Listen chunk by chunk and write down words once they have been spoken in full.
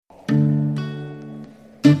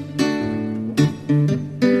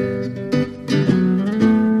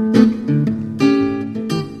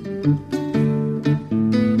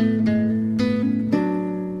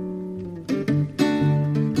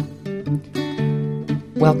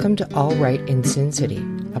Welcome to All Right in Sin City,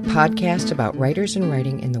 a podcast about writers and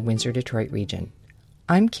writing in the Windsor-Detroit region.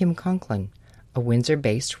 I'm Kim Conklin, a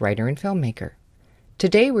Windsor-based writer and filmmaker.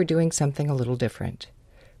 Today we're doing something a little different.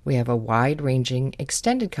 We have a wide-ranging,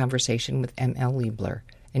 extended conversation with M.L. Liebler,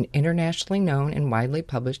 an internationally known and widely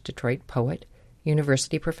published Detroit poet,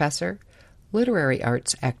 university professor, literary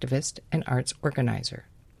arts activist, and arts organizer.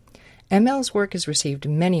 M.L.'s work has received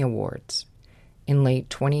many awards. In late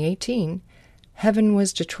 2018, Heaven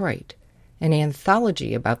Was Detroit, an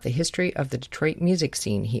anthology about the history of the Detroit music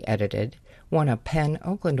scene he edited, won a PEN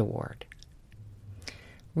Oakland Award.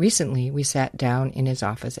 Recently, we sat down in his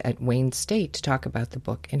office at Wayne State to talk about the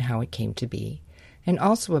book and how it came to be, and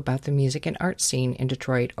also about the music and art scene in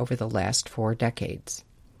Detroit over the last 4 decades.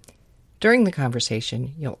 During the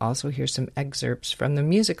conversation, you'll also hear some excerpts from the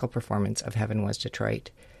musical performance of Heaven Was Detroit,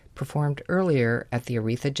 performed earlier at the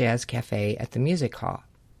Aretha Jazz Cafe at the Music Hall.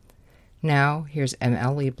 Now, here's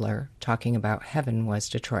M.L. Liebler talking about Heaven Was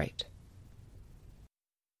Detroit.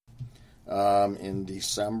 In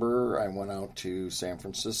December, I went out to San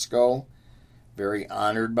Francisco. Very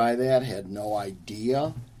honored by that. Had no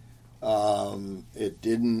idea. It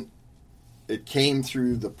came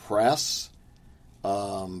through the press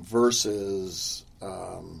versus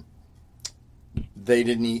they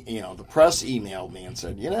didn't. The press emailed me and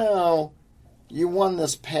said, you won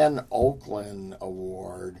this PEN Oakland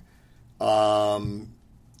Award.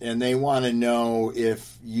 And they want to know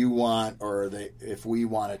if we want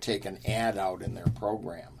to take an ad out in their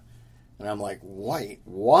program. And I'm like, wait,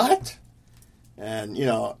 what? And,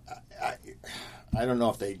 I don't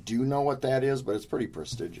know if they do know what that is, but it's pretty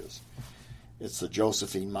prestigious. It's the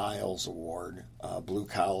Josephine Miles Award, blue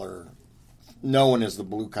collar, known as the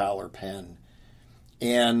blue collar pen.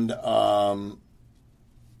 And,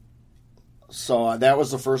 so that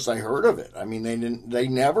was the first I heard of it. I mean, they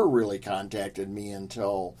never really contacted me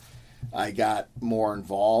until I got more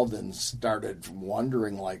involved and started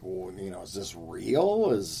wondering, like, well, is this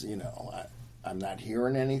real? I'm not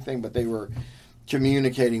hearing anything, but they were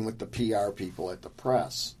communicating with the PR people at the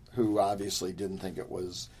press, who obviously didn't think it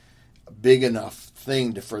was a big enough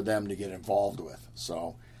thing for them to get involved with.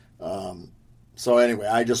 So anyway,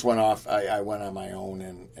 I just went off. I went on my own,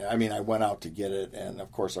 and I went out to get it, and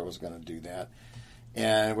of course I was going to do that,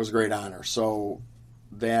 and it was a great honor. So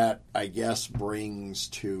that, I guess, brings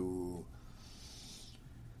to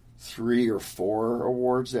 3 or 4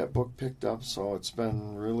 awards that book picked up. So it's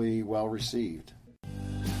been really well received.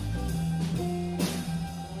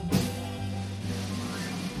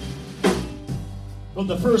 From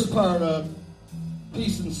the first part of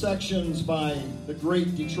Peace in Sections by the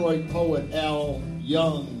great Detroit poet Al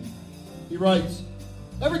Young. He writes,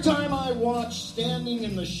 "Every time I watch standing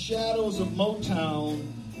in the shadows of Motown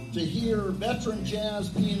to hear veteran jazz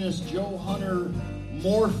pianist Joe Hunter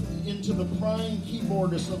morph into the prime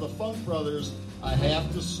keyboardist of the Funk Brothers, I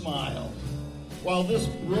have to smile. While this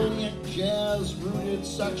brilliant jazz-rooted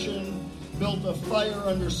section built a fire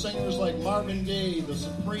under singers like Marvin Gaye, the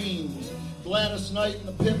Supremes, Gladys Knight and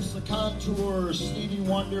the Pips, the Contours, Stevie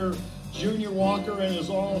Wonder, Junior Walker and his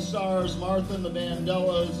all-stars, Martha and the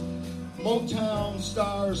Vandellas, Motown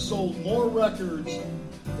stars sold more records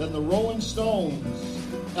than the Rolling Stones,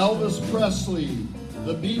 Elvis Presley,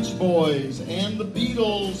 the Beach Boys, and the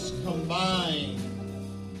Beatles combined.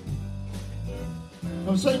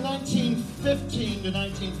 From, say, 1915 to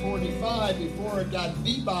 1945, before it got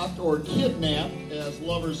bebopped or kidnapped, as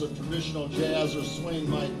lovers of traditional jazz or swing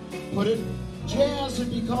might put it, jazz had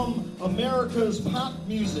become America's pop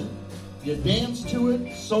music. You danced to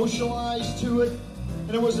it, socialized to it,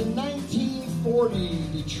 and it was in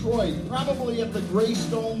 1940, Detroit, probably at the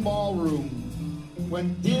Greystone Ballroom,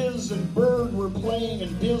 when Diz and Bird were playing,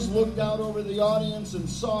 and Diz looked out over the audience and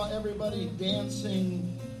saw everybody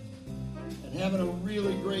dancing and having a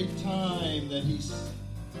really great time, that he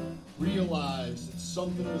realized that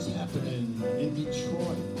something was happening in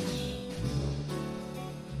Detroit.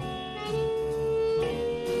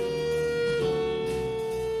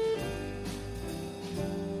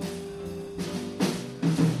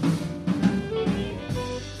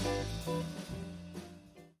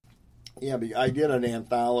 Yeah, I did an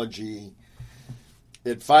anthology.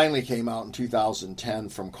 It finally came out in 2010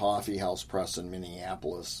 from Coffee House Press in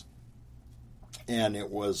Minneapolis. And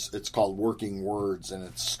it's called Working Words, and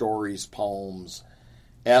it's stories, poems,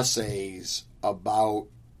 essays about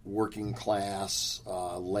working class,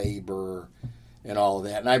 labor, and all of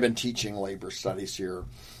that. And I've been teaching labor studies here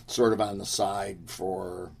sort of on the side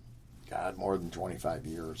for, more than 25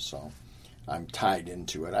 years, so I'm tied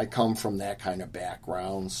into it. I come from that kind of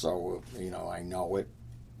background, so, I know it.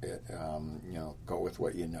 Go with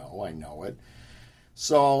what you know. I know it.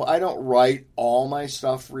 So I don't write all my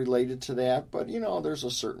stuff related to that, but, there's a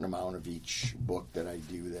certain amount of each book that I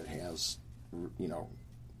do that has,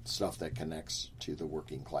 stuff that connects to the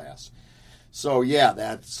working class. So,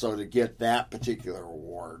 so to get that particular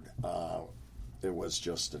award, it was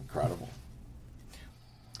just incredible.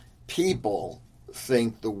 People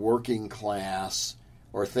think the working class,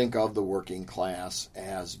 or think of the working class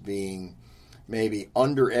as being maybe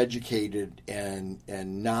undereducated and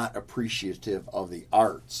not appreciative of the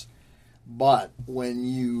arts. But when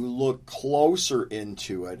you look closer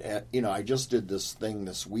into it, I just did this thing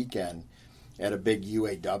this weekend at a big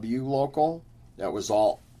UAW local that was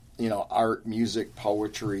all, art, music,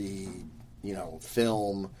 poetry,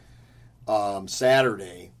 film,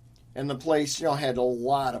 Saturday. And the place, had a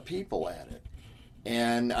lot of people at it.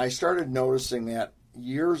 And I started noticing that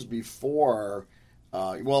years before,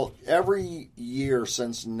 every year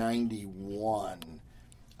since 91,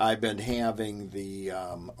 I've been having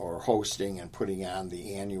or hosting and putting on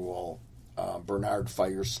the annual Bernard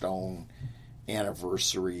Firestone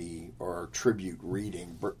anniversary or tribute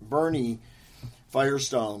reading. Bernie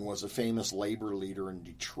Firestone was a famous labor leader in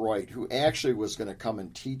Detroit who actually was going to come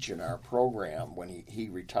and teach in our program when he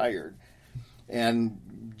retired.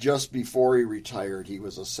 And just before he retired, he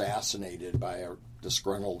was assassinated by a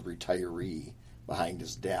disgruntled retiree behind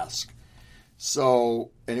his desk.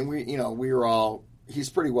 So, and we were all, he's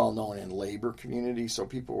pretty well known in labor community, so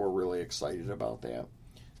people were really excited about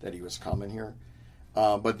that he was coming here.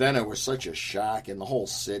 But then it was such a shock in the whole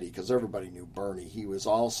city because everybody knew Bernie. He was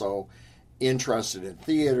also interested in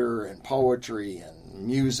theater and poetry and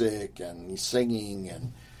music and singing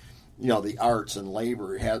and, the arts and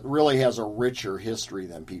labor. Really has a richer history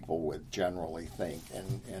than people would generally think.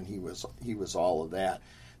 And he was all of that.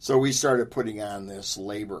 So we started putting on this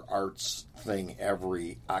labor arts thing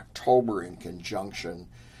every October in conjunction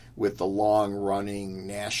with the long-running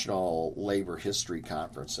National Labor History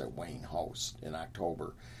Conference that Wayne hosts in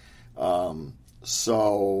October. The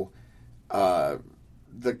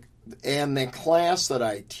class that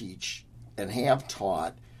I teach and have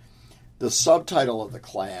taught, the subtitle of the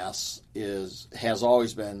class has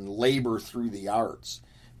always been Labor Through the Arts,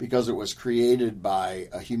 because it was created by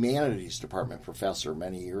a humanities department professor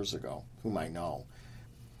many years ago, whom I know.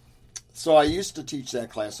 So I used to teach that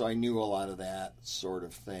class, so I knew a lot of that sort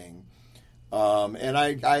of thing. So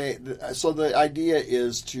the idea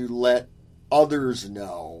is to let others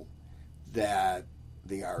know that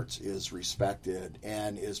the arts is respected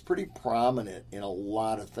and is pretty prominent in a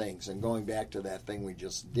lot of things. And going back to that thing we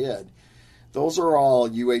just did, those are all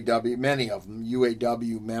UAW, many of them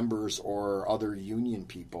UAW members or other union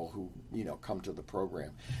people who, come to the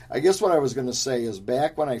program. I guess what I was going to say is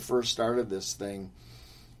back when I first started this thing,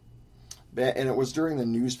 and it was during the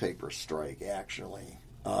newspaper strike, actually,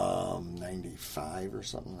 95 or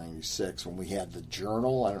something, 96, when we had the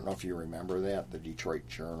Journal. I don't know if you remember that, the Detroit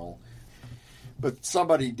Journal. But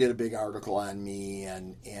somebody did a big article on me,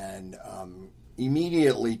 and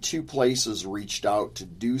immediately two places reached out to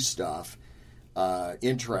do stuff.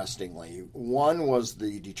 Interestingly, one was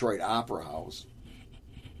the Detroit Opera House,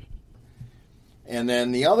 and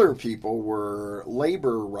then the other people were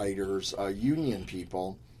labor writers, union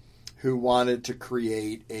people, who wanted to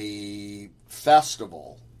create a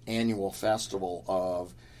festival, annual festival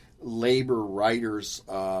of labor writers,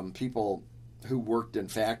 people who worked in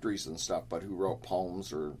factories and stuff, but who wrote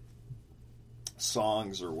poems or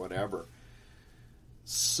songs or whatever.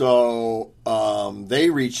 So they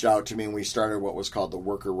reached out to me, and we started what was called the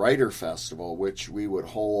Worker Writer Festival, which we would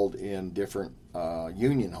hold in different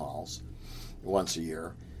union halls once a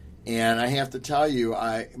year. And I have to tell you,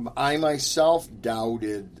 I myself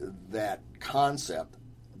doubted that concept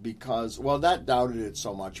because, well, not doubted it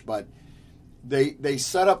so much, but they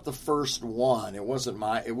set up the first one. It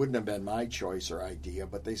wouldn't have been my choice or idea,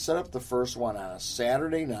 but they set up the first one on a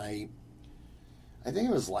Saturday night. I think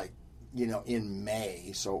it was like, in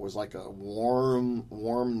May, so it was like a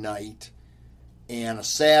warm night and a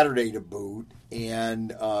Saturday to boot,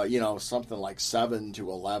 and something like 7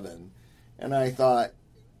 to 11. And I thought,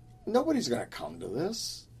 nobody's going to come to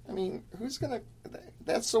this. I mean, who's going to...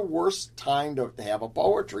 That's the worst time to have a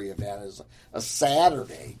poetry event, is a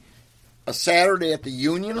Saturday. A Saturday at the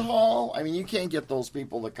Union Hall? I mean, you can't get those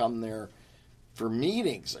people to come there for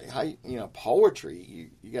meetings. Poetry,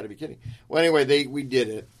 you got to be kidding. Well, anyway, we did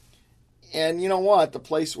it. And you know what? The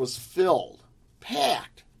place was filled,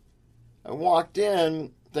 packed. I walked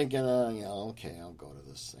in thinking, okay, I'll go to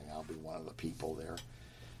this thing. I'll be one of the people there.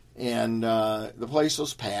 And the place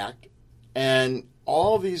was packed. And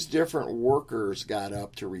all these different workers got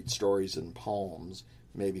up to read stories and poems.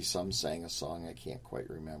 Maybe some sang a song, I can't quite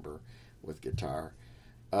remember, with guitar.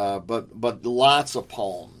 but lots of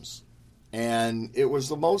poems. And it was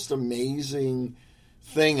the most amazing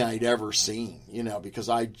thing I'd ever seen, because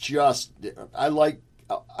I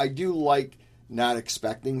do like not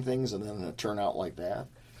expecting things and then it turn out like that.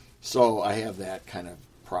 So I have that kind of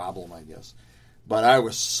problem, I guess. But I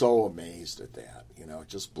was so amazed at that. It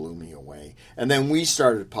just blew me away. And then we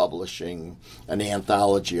started publishing an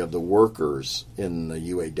anthology of the workers in the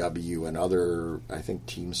UAW and other, I think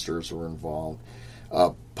Teamsters were involved,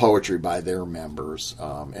 poetry by their members.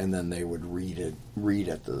 And then they would read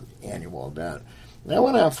at the annual event. And that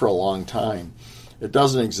went on for a long time. It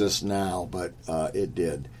doesn't exist now, but it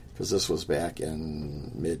did, because this was back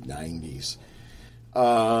in mid-'90s.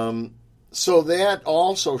 So that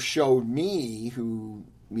also showed me, who,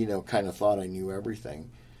 kind of thought I knew everything,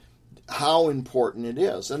 how important it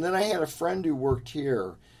is. And then I had a friend who worked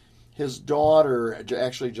here. His daughter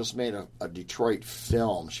actually just made a Detroit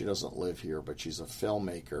film. She doesn't live here, but she's a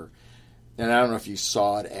filmmaker. And I don't know if you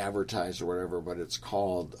saw it advertised or whatever, but it's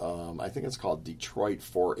called, I think it's called Detroit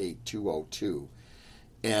 48202.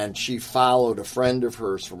 And she followed a friend of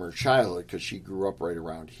hers from her childhood, because she grew up right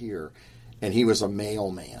around here, and he was a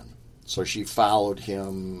mailman. So she followed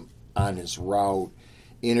him on his route,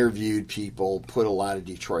 interviewed people, put a lot of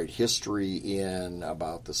Detroit history in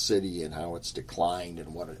about the city and how it's declined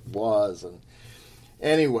and what it was. And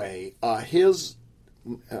anyway,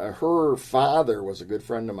 her father was a good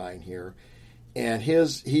friend of mine here, and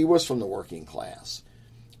he was from the working class.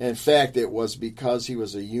 In fact, it was because he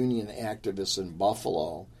was a union activist in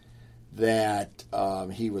Buffalo that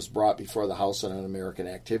he was brought before the House Un-American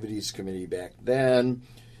Activities Committee back then.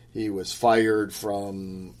 He was fired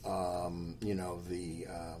from,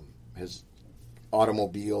 his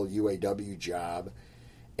automobile UAW job,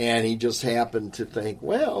 and he just happened to think,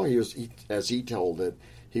 well, as he told it,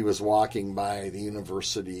 he was walking by the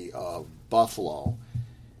University of Buffalo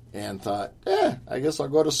and thought, I guess I'll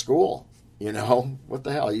go to school. What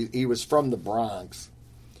the hell? He was from the Bronx.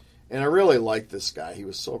 And I really liked this guy. He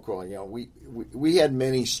was so cool. We had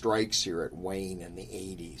many strikes here at Wayne in the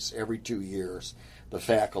 80s. Every 2 years, the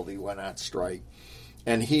faculty went on strike.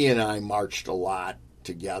 And he and I marched a lot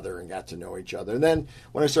together and got to know each other. And then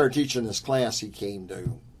when I started teaching this class,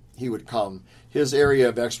 he would come. His area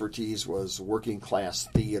of expertise was working class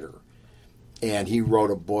theater. And he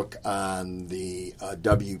wrote a book on the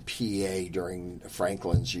WPA during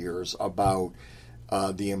Franklin's years about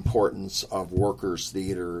the importance of workers'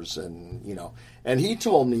 theaters, and he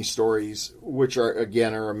told me stories which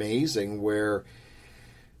are amazing, where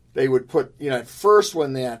they would put, at first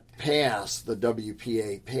when that passed, the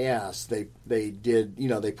WPA passed, they did,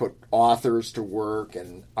 they put authors to work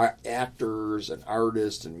and actors and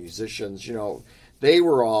artists and musicians, they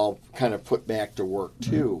were all kind of put back to work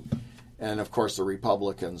too. And of course the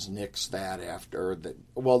Republicans nixed that after that.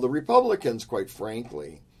 Well, the Republicans, quite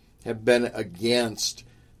frankly, have been against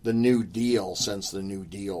the New Deal since the New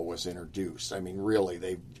Deal was introduced. I mean,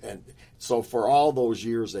 really, so for all those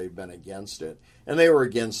years they've been against it, and they were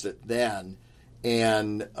against it then.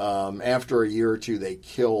 And after a year or two, they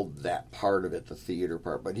killed that part of it, the theater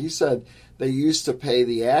part. But he said they used to pay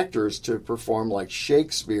the actors to perform like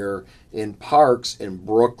Shakespeare in parks in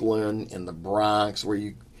Brooklyn, in the Bronx,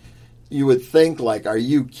 where you would think, like, are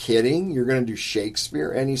you kidding? You're going to do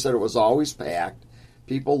Shakespeare? And he said it was always packed.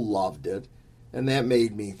 People loved it. And that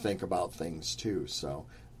made me think about things, too. So,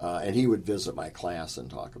 and he would visit my class and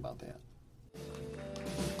talk about that.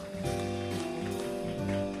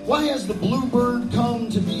 Why has the Bluebird come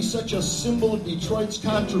to be such a symbol of Detroit's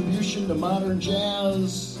contribution to modern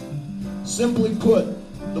jazz? Simply put,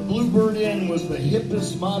 the Bluebird Inn was the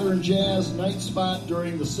hippest modern jazz night spot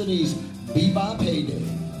during the city's bebop heyday.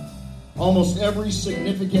 Almost every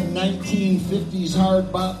significant 1950s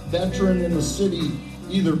hard bop veteran in the city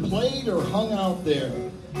either played or hung out there.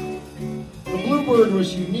 The Bluebird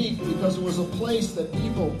was unique because it was a place that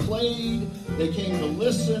people played, they came to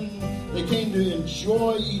listen, they came to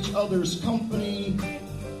enjoy each other's company.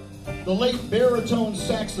 The late baritone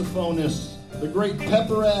saxophonist, the great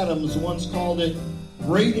Pepper Adams, once called it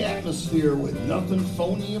great atmosphere with nothing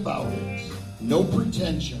phony about it, no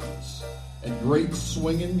pretensions, and great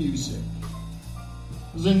swinging music.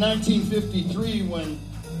 It was in 1953 when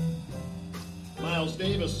Miles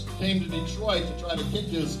Davis came to Detroit to try to kick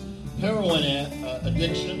his heroin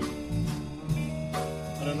addiction.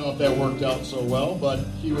 I don't know if that worked out so well, but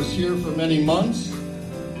he was here for many months.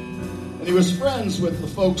 And he was friends with the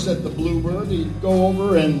folks at the Bluebird. He'd go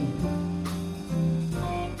over and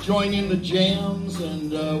join in the jams.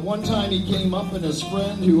 And one time he came up, and his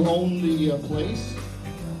friend who owned the place,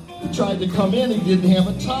 he tried to come in. He didn't have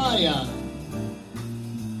a tie on.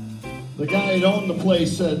 The guy that owned the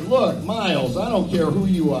place said, "Look, Miles, I don't care who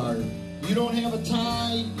you are. You don't have a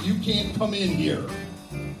tie, you can't come in here."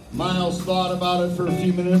 Miles thought about it for a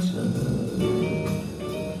few minutes.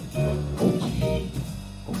 Okay.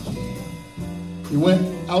 He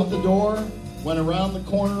went out the door, went around the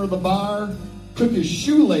corner of the bar, took his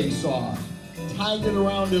shoelace off, tied it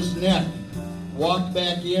around his neck, walked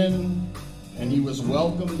back in, and he was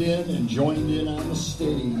welcomed in and joined in on the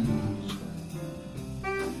stage.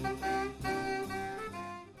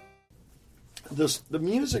 The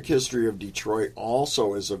music history of Detroit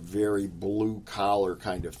also is a very blue-collar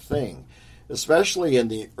kind of thing, especially in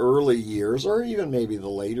the early years, or even maybe the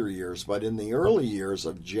later years, but in the early years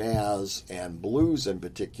of jazz and blues in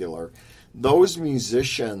particular, those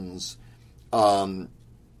musicians,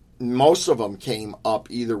 most of them came up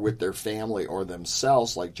either with their family or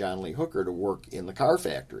themselves, like John Lee Hooker, to work in the car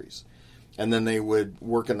factories. And then they would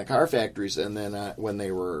work in the car factories, and then when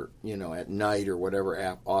they were, at night or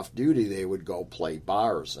whatever, off duty, they would go play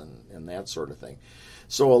bars and that sort of thing.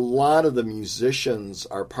 So a lot of the musicians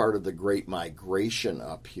are part of the Great Migration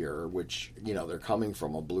up here, which, they're coming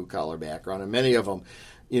from a blue-collar background, and many of them,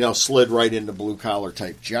 slid right into blue-collar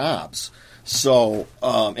type jobs. So,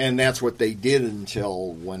 and that's what they did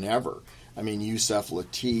until whenever. I mean, Yusef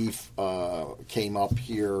Lateef came up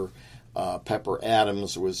here. Pepper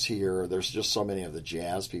Adams was here. There's just so many of the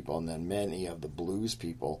jazz people, and then many of the blues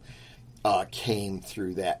people came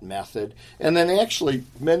through that method. And then actually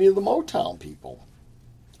many of the Motown people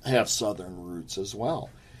have Southern roots as well.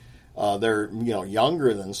 They're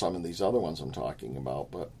younger than some of these other ones I'm talking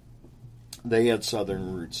about, but they had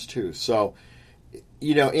Southern roots too. So,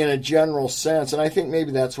 in a general sense, and I think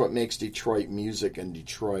maybe that's what makes Detroit music and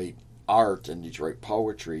Detroit art and Detroit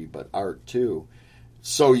poetry, but art too,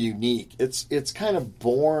 so unique. It's kind of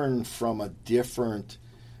born from a different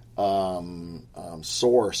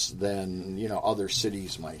source than other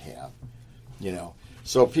cities might have.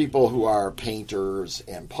 So people who are painters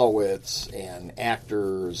and poets and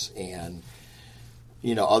actors and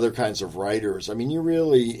other kinds of writers. I mean,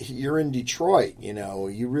 you're in Detroit.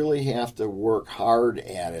 You really have to work hard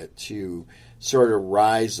at it to sort of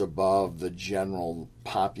rise above the general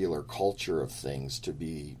popular culture of things to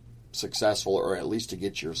be successful, or at least to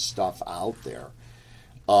get your stuff out there.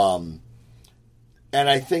 And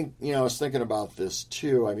I think, I was thinking about this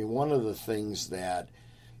too. I mean, one of the things that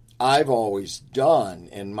I've always done,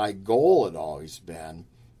 and my goal had always been,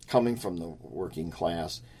 coming from the working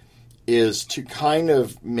class, is to kind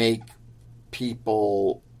of make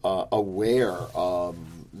people aware of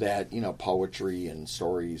that, poetry and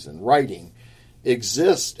stories and writing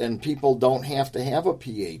exist, and people don't have to have a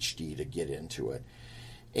PhD to get into it.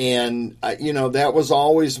 And, that was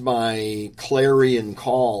always my clarion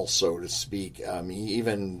call, so to speak,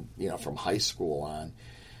 even, from high school on.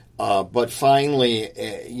 But finally,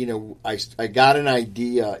 I got an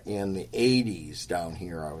idea in the 80s down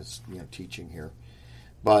here. I was, teaching here.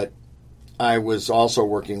 But I was also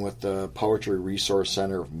working with the Poetry Resource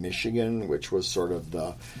Center of Michigan, which was sort of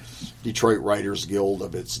the Detroit Writers Guild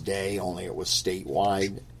of its day, only it was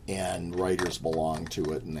statewide, and writers belonged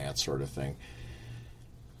to it and that sort of thing.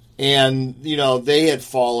 And, they had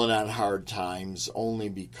fallen on hard times only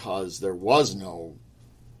because there was no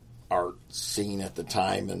art scene at the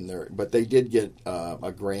time, but they did get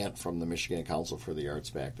a grant from the Michigan Council for the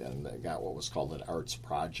Arts back then, and they got what was called an Arts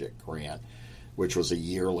Project grant, which was a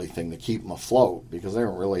yearly thing to keep them afloat, because they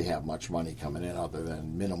don't really have much money coming in other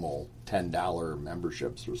than minimal $10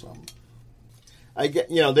 memberships or something.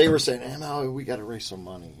 They were saying, we got to raise some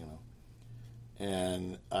money,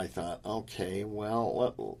 And I thought, okay,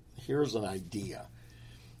 well, here's an idea.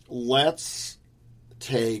 Let's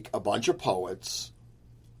take a bunch of poets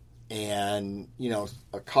and,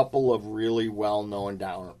 a couple of really well-known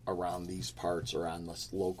down around these parts or on this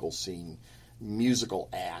local scene musical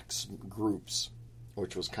acts, groups,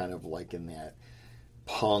 which was kind of like in that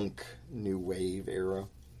punk new wave era.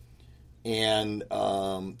 And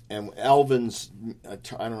Elvin's, I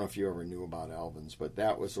don't know if you ever knew about Elvin's, but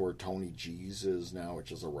that was where Tony G's is now,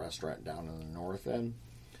 which is a restaurant down in the north end.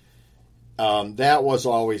 That was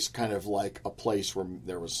always kind of like a place where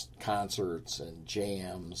there was concerts and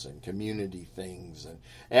jams and community things. And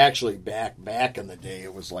actually, back in the day,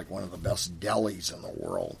 it was like one of the best delis in the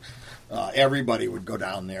world. Everybody would go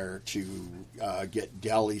down there to get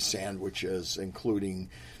deli sandwiches, including,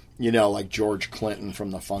 like George Clinton from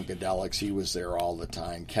the Funkadelics. He was there all the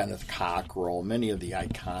time. Kenneth Cockrell, many of the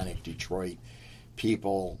iconic Detroit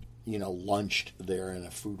people, lunched there, and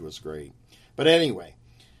the food was great. But anyway,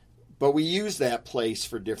 but we used that place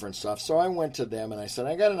for different stuff. So I went to them and I said,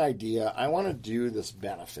 I got an idea. I want to do this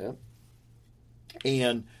benefit.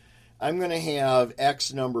 And I'm going to have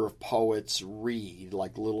X number of poets read,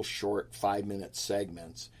 like little short 5-minute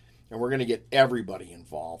segments, and we're going to get everybody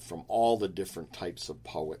involved from all the different types of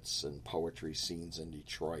poets and poetry scenes in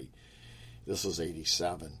Detroit. This is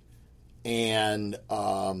 87. And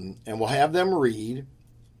we'll have them read,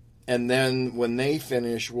 and then when they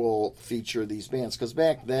finish, we'll feature these bands. Because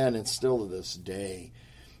back then, and still to this day,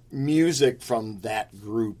 music from that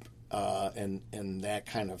group and that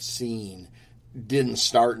kind of scene didn't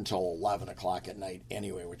start until 11 o'clock at night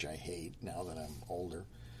anyway, which I hate now that I'm older.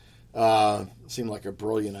 Seemed like a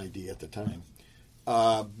brilliant idea at the time.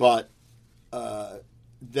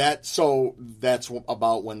 That's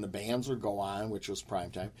about when the bands would go on, which was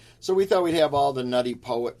prime time. So we thought we'd have all the nutty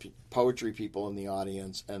poetry people in the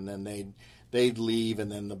audience, and then they'd leave, and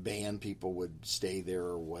then the band people would stay there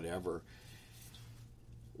or whatever.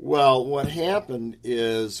 Well, what happened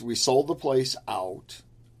is we sold the place out.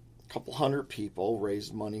 A couple hundred people,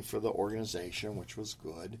 raised money for the organization, which was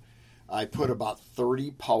good. I put about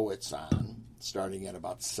 30 poets on, starting at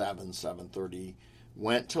about 7:30.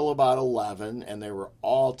 Went till about 11, and they were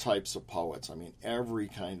all types of poets. I mean, every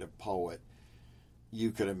kind of poet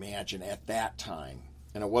you could imagine at that time.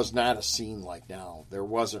 And it was not a scene like now. There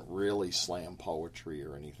wasn't really slam poetry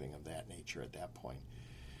or anything of that nature at that point.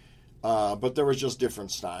 But there was just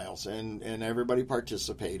different styles, and everybody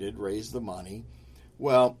participated, raised the money.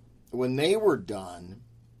 Well, when they were done,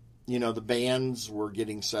 the bands were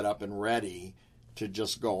getting set up and ready to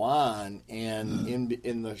just go on, and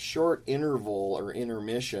in the short interval or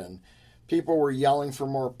intermission, people were yelling for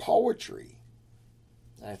more poetry.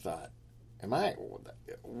 I thought,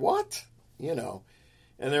 what?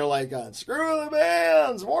 And they're like, screw the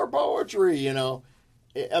bands, more poetry,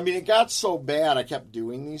 It got so bad, I kept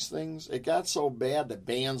doing these things. It got so bad that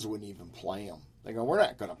bands wouldn't even play them. They go, we're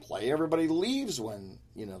not going to play. Everybody leaves when,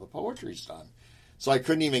 the poetry's done. So I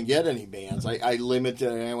couldn't even get any bands. I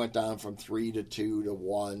limited it. I went down from 3 to 2 to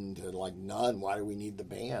 1 to like none. Why do we need the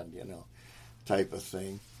band, type of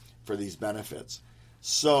thing for these benefits.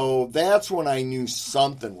 So that's when I knew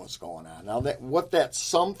something was going on. Now, what that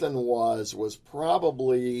something was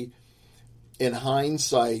probably, in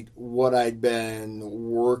hindsight, what I'd been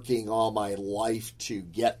working all my life to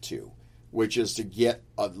get to, which is to get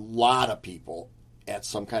a lot of people at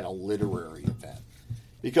some kind of literary event.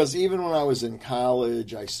 Because even when I was in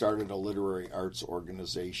college, I started a literary arts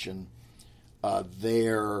organization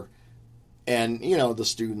there, and, the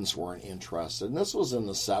students weren't interested. And this was in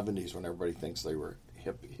the 70s when everybody thinks they were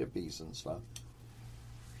hippies and stuff.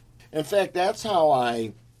 In fact, that's how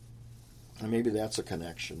and maybe that's a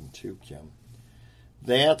connection too, Kim.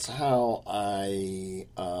 That's how I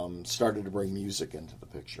started to bring music into the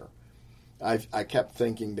picture. I kept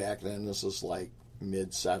thinking back then, this is like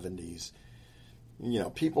mid-70s,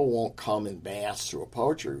 people won't come in mass to a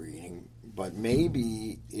poetry reading, but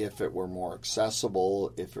maybe if it were more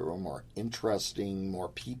accessible, if it were more interesting, more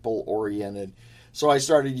people-oriented. So I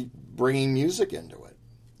started bringing music into it.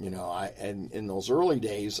 And in those early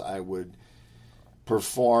days, I would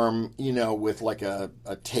perform, with like a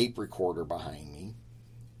tape recorder behind me.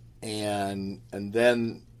 And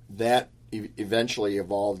then that eventually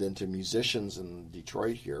evolved into musicians in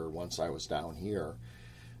Detroit here once I was down here.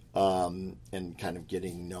 And kind of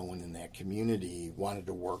getting known in that community, wanted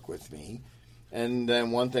to work with me. And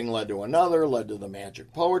then one thing led to another, led to the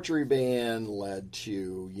Magic Poetry Band, led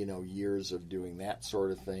to, years of doing that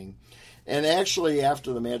sort of thing. And actually,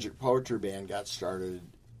 after the Magic Poetry Band got started,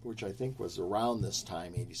 which I think was around this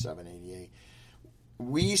time, 87, 88,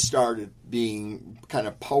 we started being kind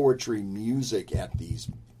of poetry music at these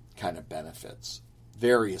kind of benefits,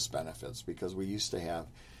 various benefits, because we used to have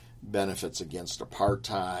benefits against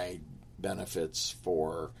apartheid, benefits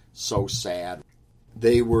for So Sad.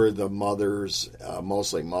 They were the mothers,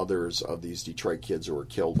 mostly mothers of these Detroit kids who were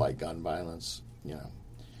killed by gun violence,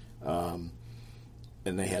 and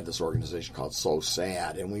they had this organization called So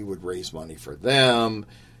Sad, and we would raise money for them.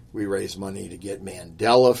 We raised money to get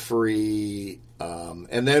Mandela free,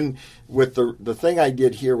 and then with the thing I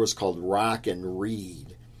did here was called Rock and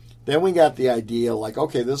Read. Then we got the idea, like,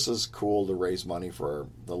 okay, this is cool to raise money for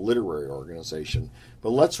the literary organization,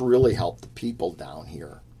 but let's really help the people down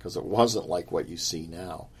here, because it wasn't like what you see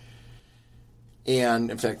now.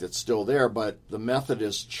 And, in fact, it's still there, but the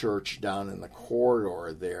Methodist church down in the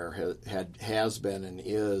corridor there has been and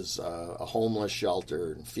is a homeless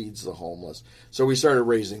shelter and feeds the homeless. So we started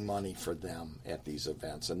raising money for them at these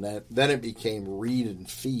events, and then it became Read and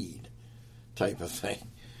Feed type of thing.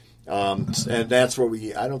 And that's what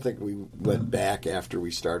I don't think we went back after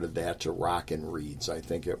we started that to Rock and Reads. I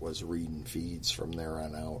think it was Read and Feeds from there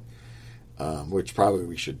on out, which probably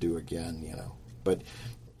we should do again, But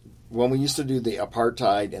when we used to do the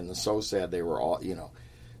Apartheid and the So Sad, they were all,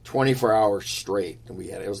 24 hours straight. And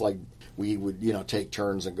it was like we would, take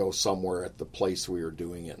turns and go somewhere at the place we were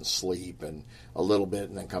doing it and sleep and a little bit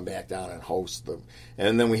and then come back down and host them.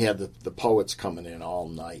 And then we had the poets coming in all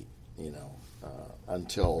night,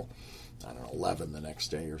 until, I don't know, 11 the next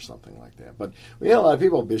day or something like that. But we had a lot of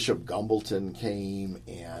people. Bishop Gumbleton came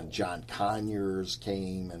and John Conyers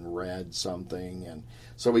came and read something. And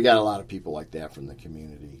so we got a lot of people like that from the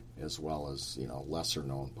community as well as, lesser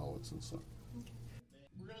known poets and stuff.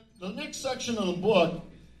 The next section of the book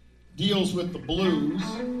deals with the blues.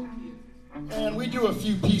 And we do a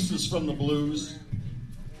few pieces from the blues.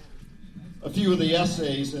 A few of the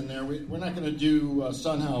essays in there. We're not going to do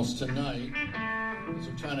Son House tonight. So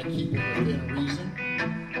we're trying to keep it within reason.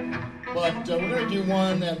 But we're going to do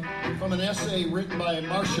one from an essay written by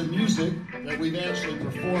Marcia Music that we've actually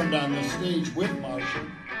performed on the stage with Marcia.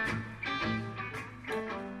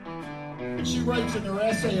 And she writes in her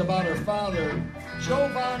essay about her father, Joe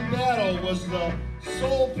Von Battle was the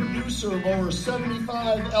sole producer of over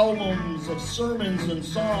 75 albums of sermons and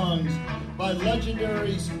songs by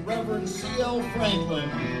legendary Reverend C.L. Franklin,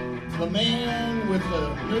 the man with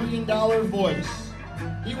the $1 million voice.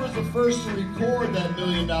 He was the first to record that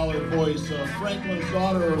 $1 million voice of Franklin's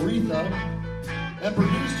daughter Aretha and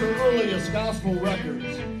produced her earliest gospel records.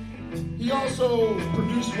 He also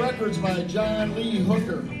produced records by John Lee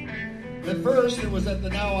Hooker. At first, it was at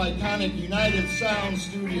the now iconic United Sound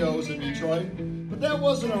Studios in Detroit, but that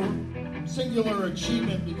wasn't a singular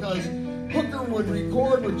achievement because Hooker would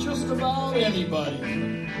record with just about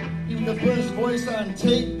anybody. He could put his voice on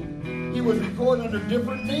tape. He would record under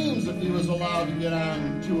different names if he was allowed to get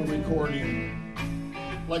on to a recording.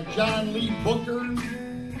 Like John Lee Booker,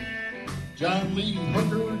 John Lee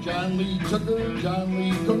Hooker, John Lee Tooker, John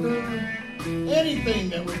Lee Cooker, anything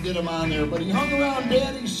that would get him on there. But he hung around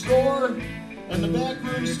Daddy's store and the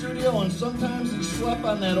backroom studio, and sometimes he slept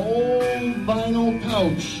on that old vinyl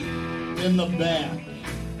couch in the back.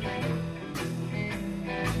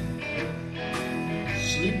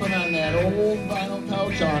 Sleeping on that old vinyl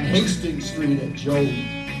couch on Hastings Street at Joey.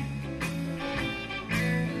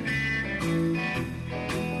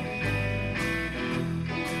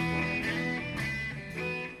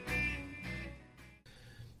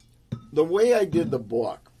 The way I did the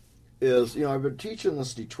book is, I've been teaching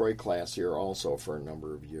this Detroit class here also for a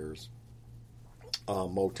number of years.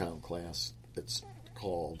 Motown class, it's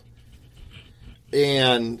called.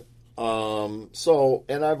 And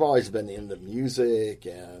and I've always been into music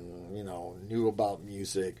and, knew about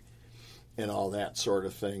music and all that sort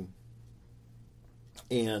of thing.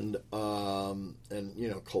 And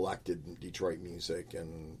collected Detroit music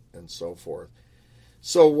and so forth.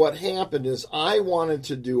 So what happened is I wanted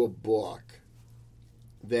to do a book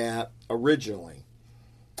that originally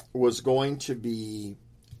was going to be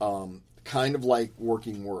kind of like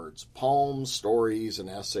working words, poems, stories, and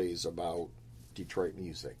essays about Detroit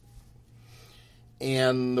music.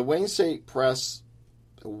 And the Wayne State Press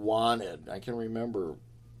wanted, I can remember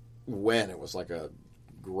when, it was like a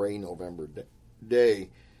gray November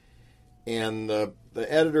day, and the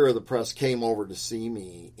editor of the press came over to see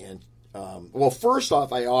me, and first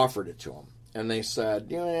off, I offered it to them, and they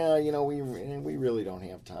said, we really don't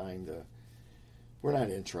have time we're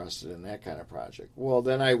not interested in that kind of project. Well,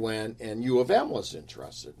 then I went, and U of M was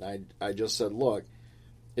interested, and I just said, look,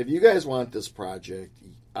 if you guys want this project,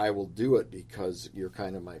 I will do it because you're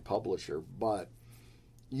kind of my publisher, but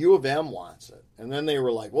U of M wants it. And then they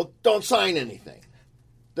were like, well, don't sign anything.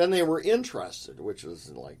 Then they were interested, which was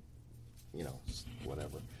like,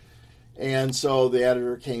 whatever. And so the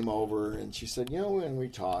editor came over and she said, and we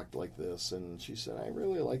talked like this, and she said, I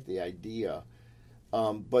really like the idea,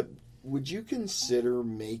 but would you consider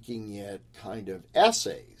making it kind of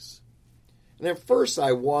essays? And at first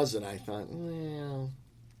I wasn't. I thought,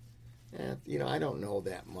 I don't know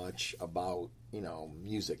that much about,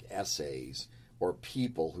 music essays or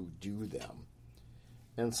people who do them.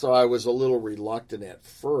 And so I was a little reluctant at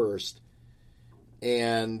first,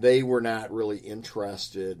 and they were not really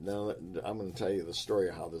interested. Now, I'm going to tell you the story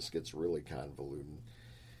of how this gets really convoluted.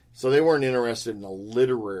 So they weren't interested in a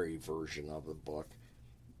literary version of the book,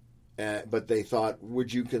 but they thought,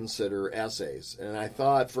 would you consider essays? And I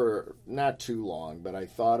thought for not too long, but I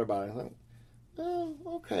thought about it. I thought,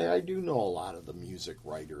 okay, I do know a lot of the music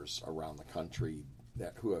writers around the country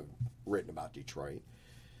who have written about Detroit.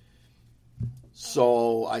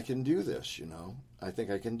 So I can do this, I think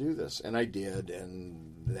I can do this. And I did,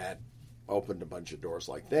 and that opened a bunch of doors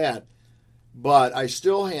like that. But I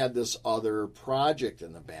still had this other project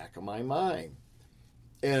in the back of my mind.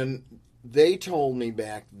 And they told me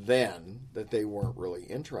back then that they weren't really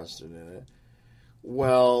interested in it.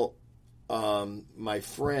 Well, my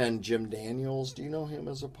friend Jim Daniels, do you know him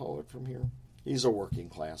as a poet from here? He's a working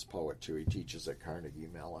class poet too. He teaches at Carnegie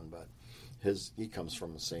Mellon, but he comes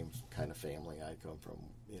from the same kind of family I come from,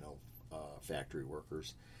 factory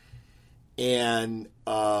workers. And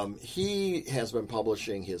he has been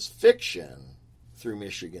publishing his fiction through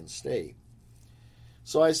Michigan State.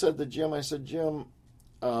 So I said to Jim, Jim,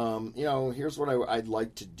 here's what I'd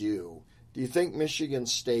like to do. Do you think Michigan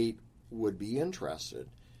State would be interested?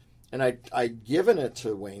 And I'd given it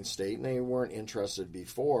to Wayne State, and they weren't interested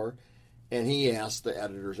before. And he asked the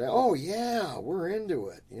editors, oh, yeah, we're into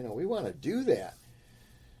it. We want to do that.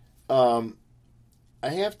 I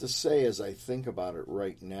have to say, as I think about it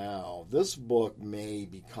right now, this book may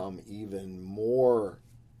become even more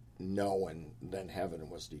known than Heaven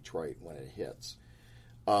Was Detroit when it hits.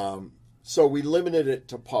 So we limited it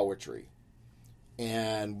to poetry.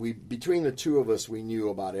 And between the two of us, we knew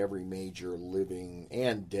about every major living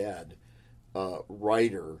and dead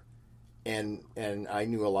writer. And I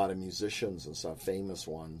knew a lot of musicians and stuff, famous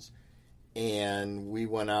ones. And we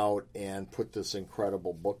went out and put this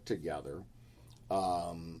incredible book together.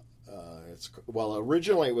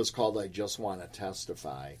 Originally it was called I Just Want to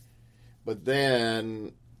Testify. But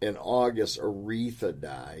then in August, Aretha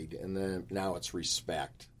died. And then now it's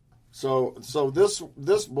Respect. So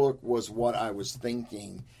this book was what I was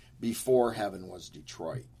thinking before Heaven Was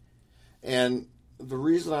Detroit. And the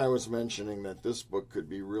reason I was mentioning that this book could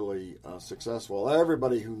be really successful,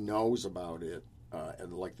 everybody who knows about it,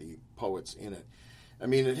 and like the poets in it, I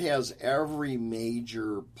mean, it has every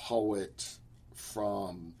major poet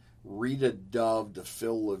from Rita Dove to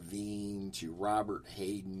Phil Levine to Robert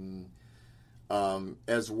Hayden,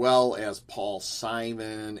 as well as Paul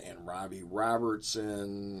Simon and Robbie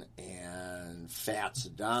Robertson and Fats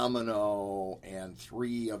Domino and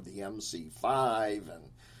 3 of the MC5,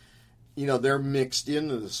 and they're mixed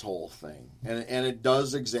into this whole thing. And it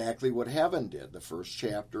does exactly what Heaven did. The first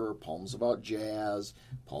chapter are poems about jazz,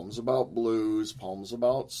 poems about blues, poems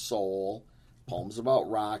about soul, poems about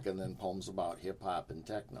rock, and then poems about hip-hop and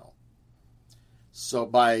techno. So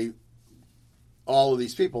by all of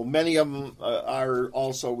these people, many of them are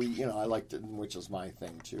also, I like to, which is my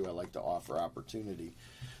thing too, I like to offer opportunity.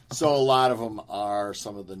 So a lot of them are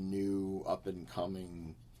some of the new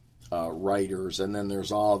up-and-coming writers, and then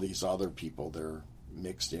there's all these other people they're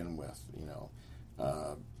mixed in with,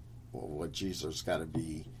 there's got to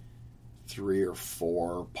be 3 or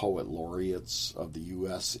 4 poet laureates of the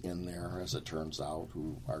U.S. in there, as it turns out,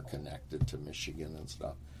 who are connected to Michigan and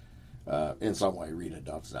stuff. In some way, Rita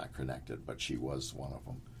Dove's not connected, but she was one of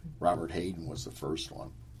them. Robert Hayden was the first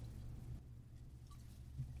one.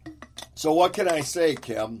 So what can I say,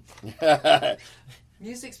 Kim?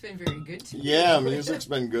 Music's been very good to me. Yeah, music's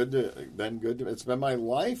been good to it's been my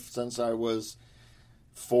life since I was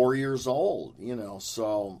 4 years old,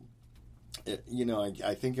 so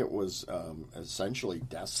I think it was essentially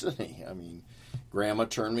destiny. I mean, Grandma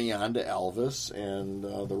turned me on to Elvis, and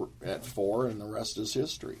at 4, and the rest is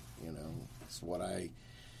history. It's what I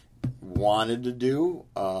wanted to do.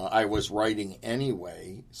 I was writing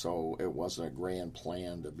anyway, so it wasn't a grand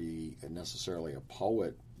plan to be necessarily a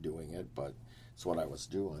poet doing it, but it's what I was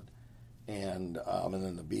doing. And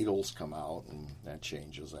then the Beatles come out, and that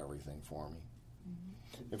changes everything for me.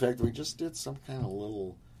 Mm-hmm. In fact, we just did some kind of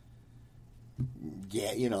little,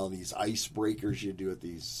 these icebreakers you do at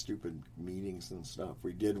these stupid meetings and stuff.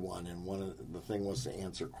 We did one, and one of the thing was to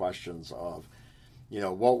answer questions of,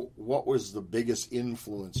 what was the biggest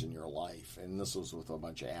influence in your life? And this was with a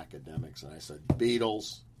bunch of academics, and I said,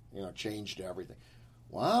 Beatles, changed everything.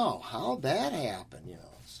 Wow, how'd that happen?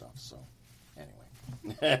 Stuff. So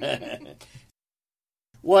anyway.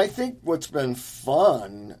 Well, I think what's been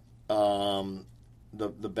fun,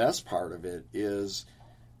 the best part of it is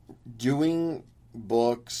doing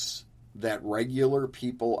books that regular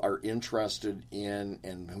people are interested in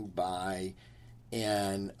and who buy,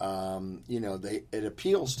 and it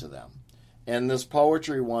appeals to them. And this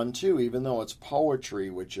poetry one too, even though it's poetry,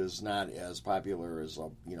 which is not as popular as a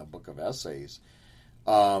book of essays,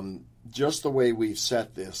 just the way we've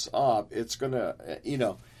set this up, it's gonna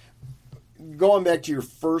going back to your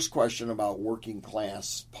first question about working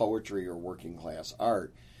class poetry or working class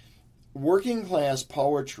art. Working class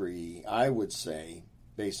poetry, I would say,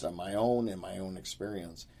 based on my own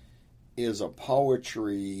experience, is a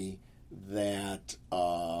poetry that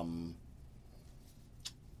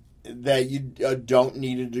that you don't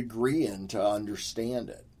need a degree in to understand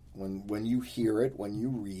it. When you hear it, when you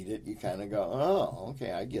read it, you kind of go, oh,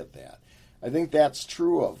 okay, I get that. I think that's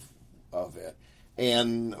true of it.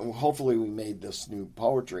 And hopefully we made this new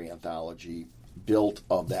poetry anthology built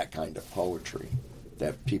of that kind of poetry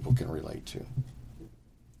that people can relate to.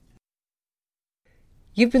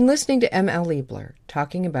 You've been listening to M.L. Liebler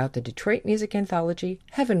talking about the Detroit music anthology,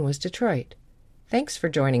 Heaven Was Detroit. Thanks for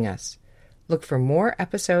joining us. Look for more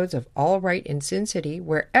episodes of All Right in Sin City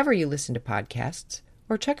wherever you listen to podcasts,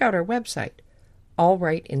 or check out our website,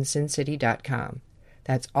 allrightinsincity.com.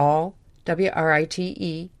 That's all,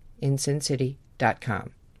 W-R-I-T-E, in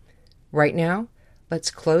sincity.com. Right now,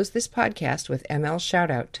 let's close this podcast with ML's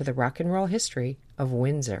shout-out to the rock and roll history of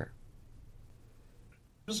Windsor.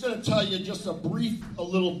 I'm just going to tell you just a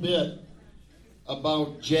little bit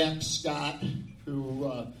about Jack Scott,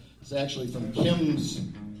 who is actually from Kim's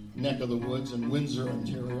neck of the woods in Windsor,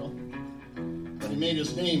 Ontario. But he made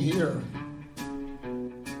his name here.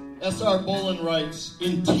 S.R. Bolin writes,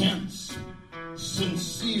 intense,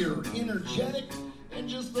 sincere, energetic, and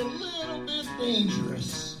just a little bit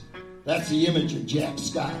dangerous. That's the image of Jack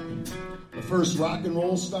Scott, the first rock and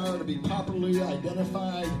roll star to be properly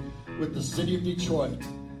identified with the city of Detroit.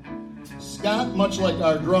 Scott, much like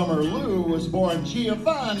our drummer Lou, was born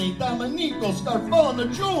Giovanni Domenico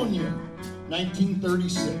Scarfona Jr.,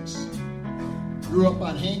 1936. Grew up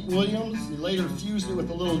on Hank Williams. He later fused it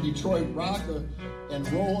with a little Detroit rock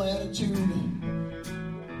and roll attitude.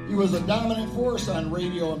 He was a dominant force on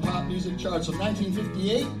radio and pop music charts from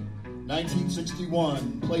 1958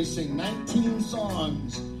 1961, placing 19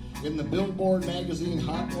 songs in the Billboard magazine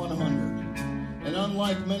Hot 100. And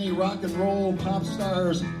unlike many rock and roll pop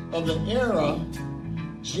stars of the era,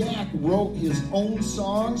 Jack wrote his own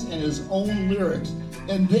songs and his own lyrics,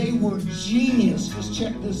 and they were genius. Just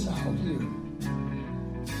check this out here.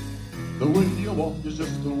 The way you walk is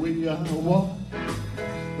just the way I walk.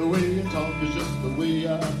 The way you talk is just the way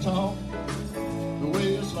I talk. The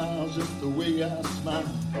way you smile is just the way I smile.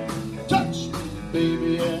 Touch me,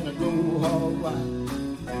 baby, and I go all right.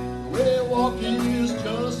 The way I walk is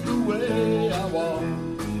just the way I walk.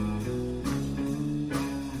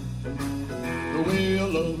 The way I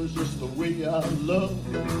love is just the way I love.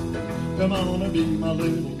 Come on and be my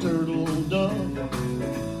little turtle dove.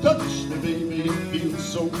 Touch me, baby, it feels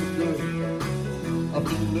so good. I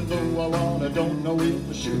feel it though I want, I don't know if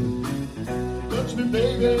I should. Touch me,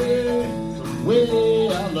 baby, it's the way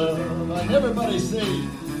I love. And everybody say,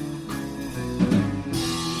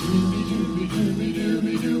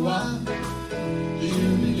 dooby-dooby-dooby-dooby-doo-wah.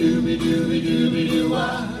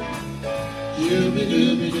 Dooby-dooby-dooby-dooby-doo-wah.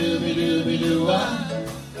 Dooby-dooby-dooby-dooby-doo-wah.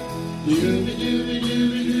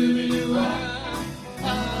 Dooby-dooby-dooby-dooby-doo-wah.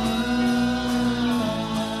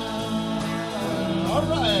 All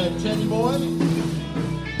right, Teddy boy.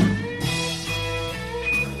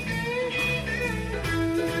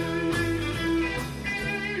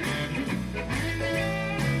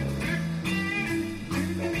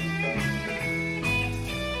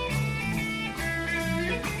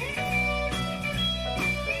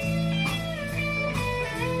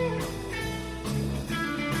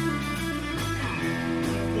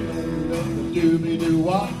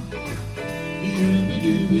 Dooby-doo-wah.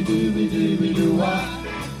 Dooby-dooby-dooby-dooby-doo-wah.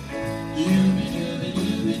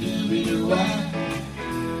 Dooby-dooby-dooby-dooby-doo-wah.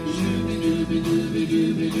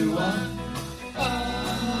 Dooby-dooby-dooby-dooby-doo-wah.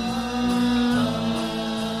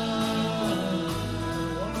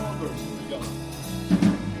 One more verse, here we go.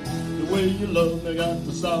 The way you love me got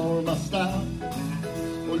to sour my style.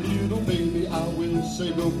 Well, little baby, I will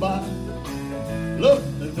say goodbye. Love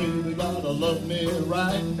me, baby, gotta love me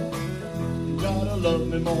right. You gotta love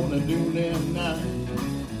me morning, noon, and night.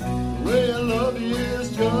 The way I love you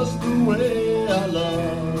is just the way I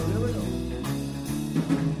love. Here we go.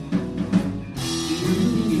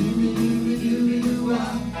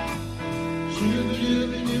 Dooby-dooby-dooby-dooby-doo-wah.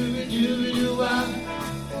 Dooby-dooby-dooby-dooby-doo-wah.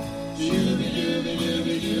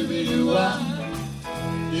 Dooby-dooby-dooby-dooby-doo-wah.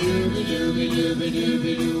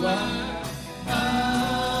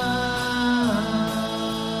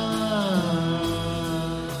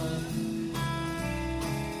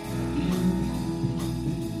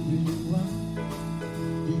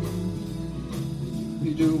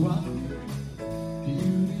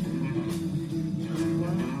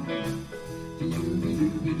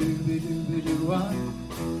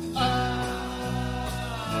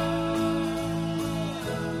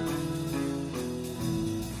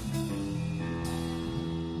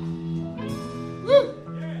 Woo!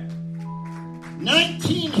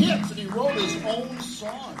 19 hits, and he wrote his own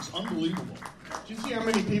songs. Unbelievable. Did you see how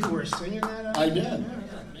many people were singing that? I did.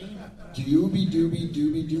 Dooby dooby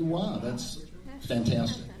dooby doo wah. That's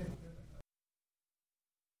fantastic.